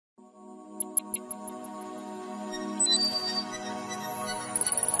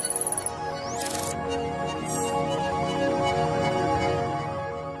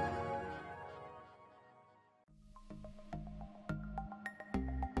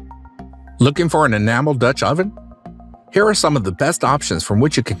Looking for an enamel Dutch oven? Here are some of the best options from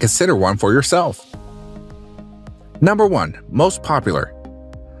which you can consider one for yourself. Number 1. Most popular.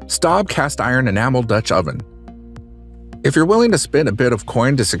 Staub Cast Iron Enamel Dutch Oven. If you're willing to spend a bit of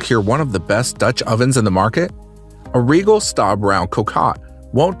coin to secure one of the best Dutch ovens in the market, a Regal Staub Round Cocotte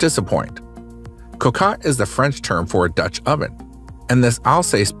won't disappoint. Cocotte is the French term for a Dutch oven, and this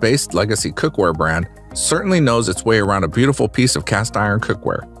Alsace-based legacy cookware brand certainly knows its way around a beautiful piece of cast iron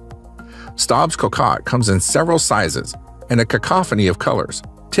cookware. Staub's Cocotte comes in several sizes and a cacophony of colors,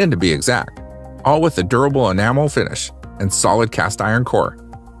 10 to be exact, all with a durable enamel finish and solid cast iron core.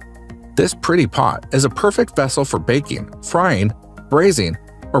 This pretty pot is a perfect vessel for baking, frying, braising,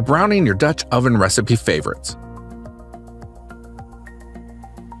 or browning your Dutch oven recipe favorites.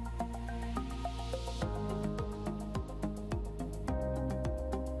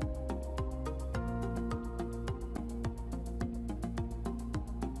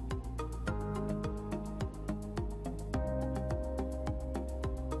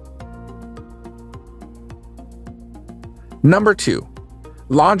 Number 2.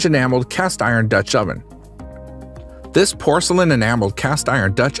 Lodge Enameled Cast Iron Dutch Oven. This porcelain enameled cast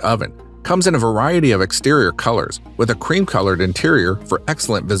iron Dutch oven comes in a variety of exterior colors with a cream-colored interior for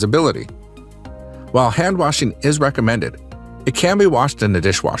excellent visibility. While hand washing is recommended, it can be washed in the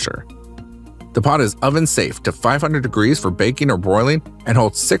dishwasher. The pot is oven safe to 500 degrees for baking or broiling and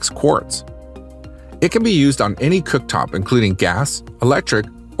holds 6 quarts. It can be used on any cooktop including gas, electric,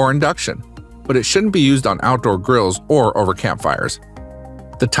 or induction, but it shouldn't be used on outdoor grills or over campfires.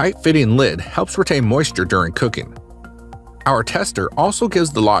 The tight-fitting lid helps retain moisture during cooking. Our tester also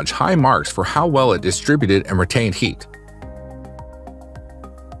gives the Lodge high marks for how well it distributed and retained heat.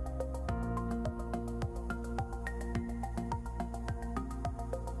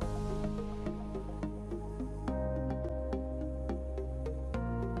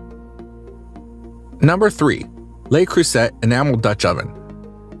 Number 3. Le Creuset Enamel Dutch Oven.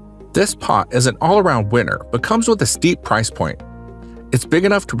 This pot is an all-around winner but comes with a steep price point. It's big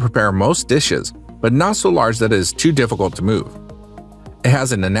enough to prepare most dishes, but not so large that it is too difficult to move. It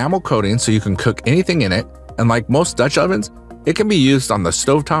has an enamel coating so you can cook anything in it, and like most Dutch ovens, it can be used on the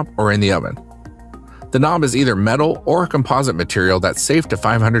stovetop or in the oven. The knob is either metal or a composite material that's safe to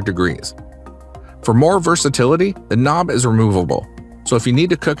 500 degrees. For more versatility, the knob is removable, so if you need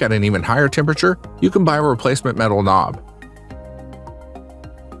to cook at an even higher temperature, you can buy a replacement metal knob.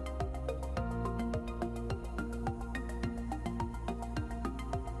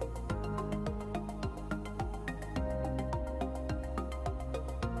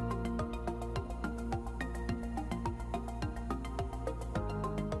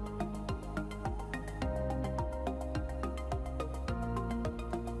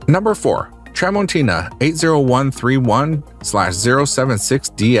 Number 4. Tramontina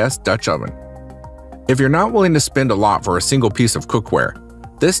 80131/076DS Dutch Oven. If you're not willing to spend a lot for a single piece of cookware,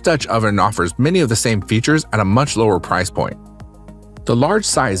 this Dutch oven offers many of the same features at a much lower price point. The large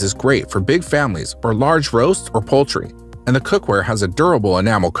size is great for big families or large roasts or poultry, and the cookware has a durable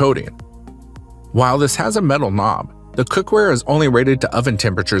enamel coating. While this has a metal knob, the cookware is only rated to oven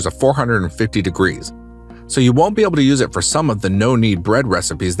temperatures of 450 degrees. So you won't be able to use it for some of the no-knead bread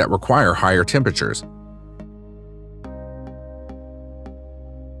recipes that require higher temperatures.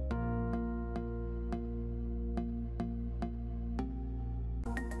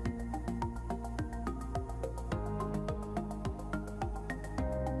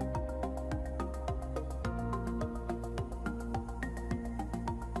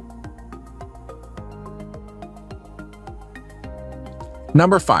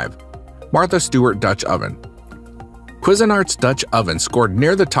 Number 5. Martha Stewart Dutch Oven. Cuisinart's Dutch oven scored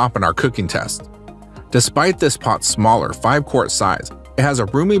near the top in our cooking test. Despite this pot's smaller 5-quart size, it has a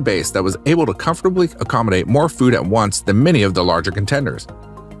roomy base that was able to comfortably accommodate more food at once than many of the larger contenders.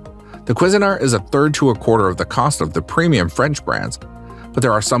 The Cuisinart is a third to a quarter of the cost of the premium French brands, but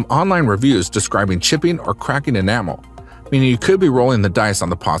there are some online reviews describing chipping or cracking enamel, meaning you could be rolling the dice on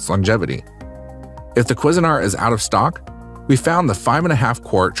the pot's longevity. If the Cuisinart is out of stock, we found the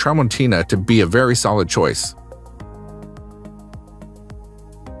 5.5-quart Tramontina to be a very solid choice.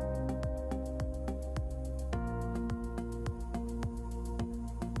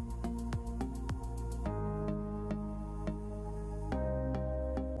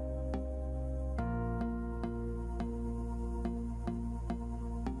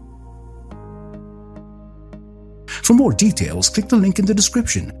 For more details, click the link in the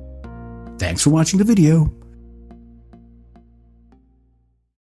description. Thanks for watching the video.